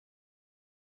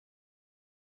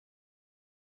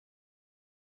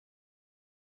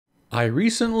I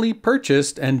recently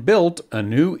purchased and built a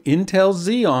new Intel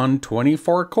Xeon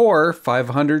 24-core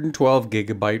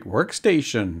 512GB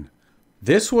workstation.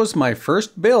 This was my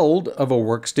first build of a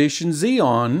workstation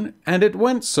Xeon, and it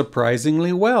went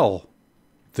surprisingly well.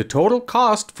 The total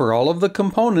cost for all of the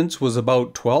components was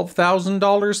about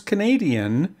 $12,000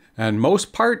 Canadian, and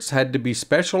most parts had to be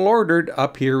special ordered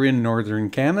up here in northern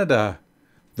Canada.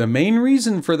 The main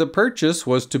reason for the purchase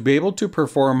was to be able to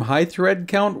perform high thread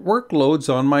count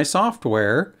workloads on my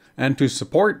software and to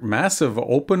support massive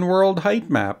open world height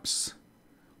maps.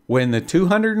 When the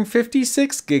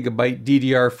 256GB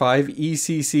DDR5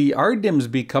 ECC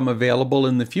RDIMMs become available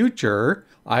in the future,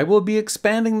 I will be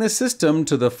expanding the system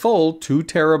to the full 2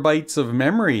 terabytes of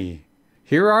memory.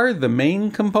 Here are the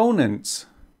main components.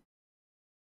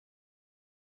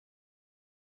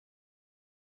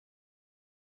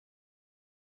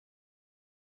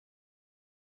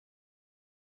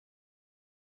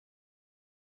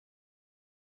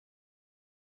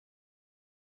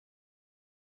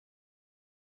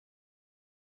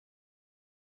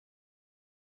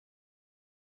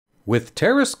 With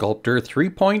TerreSculptor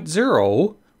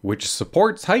 3.0, which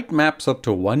supports height maps up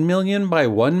to 1 million by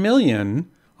 1 million,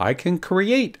 I can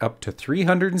create up to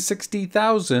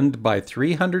 360,000 by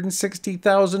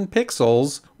 360,000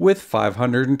 pixels with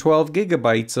 512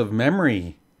 gigabytes of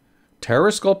memory.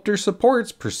 TerreSculptor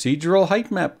supports procedural height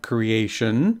map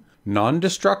creation,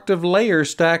 non-destructive layer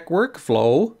stack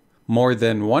workflow, more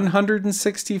than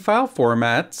 160 file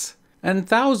formats, and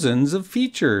thousands of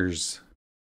features.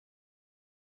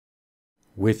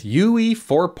 With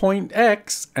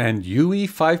UE4.x and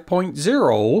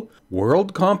UE5.0,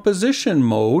 World Composition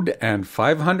mode, and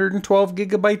 512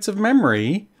 gigabytes of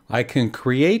memory, I can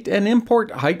create and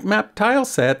import height map tile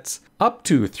sets up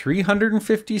to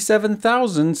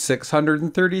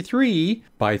 357,633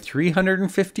 by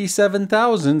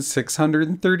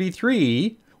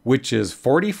 357,633, which is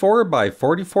 44 by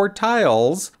 44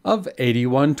 tiles of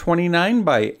 8129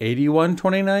 by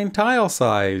 8129 tile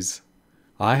size.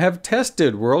 I have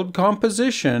tested World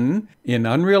Composition in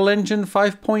Unreal Engine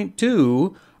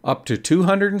 5.2 up to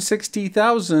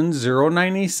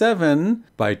 260,097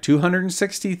 by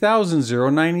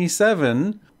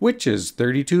 260,097, which is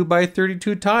 32 by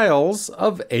 32 tiles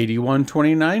of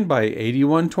 8129 by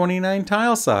 8129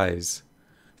 tile size.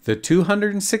 The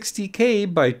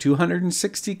 260K by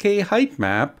 260K height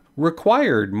map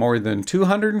required more than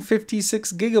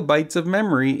 256 gigabytes of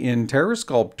memory in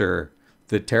TerreSculptor.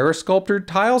 The TerreSculptor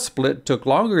tile split took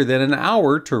longer than an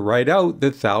hour to write out the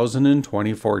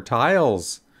 1,024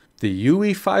 tiles. The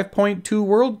UE5.2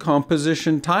 World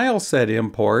Composition tile set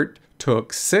import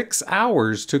took 6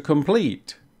 hours to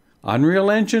complete.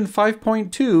 Unreal Engine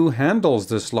 5.2 handles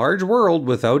this large world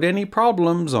without any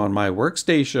problems on my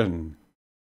workstation.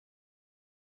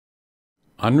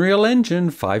 Unreal Engine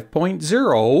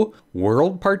 5.0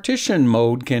 World Partition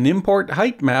mode can import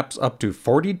height maps up to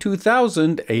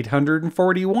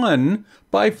 42,841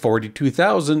 by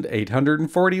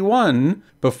 42,841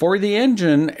 before the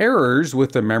engine errors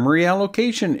with the memory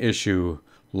allocation issue.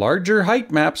 Larger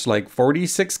height maps like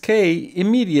 46K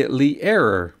immediately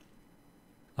error.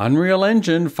 Unreal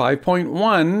Engine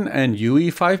 5.1 and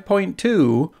UE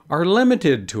 5.2 are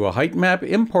limited to a height map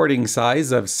importing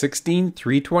size of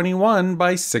 16321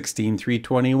 by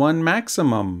 16321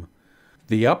 maximum.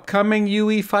 The upcoming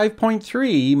UE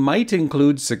 5.3 might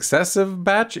include successive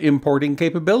batch importing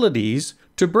capabilities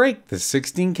to break the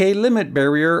 16K limit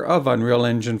barrier of Unreal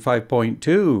Engine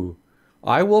 5.2.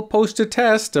 I will post a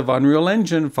test of Unreal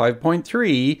Engine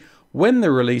 5.3 when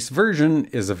the release version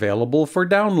is available for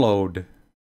download.